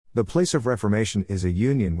The place of reformation is a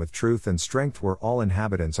union with truth and strength where all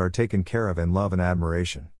inhabitants are taken care of in love and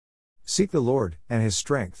admiration. Seek the Lord, and His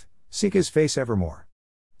strength, seek His face evermore.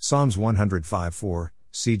 Psalms 105:4,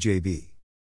 CJB.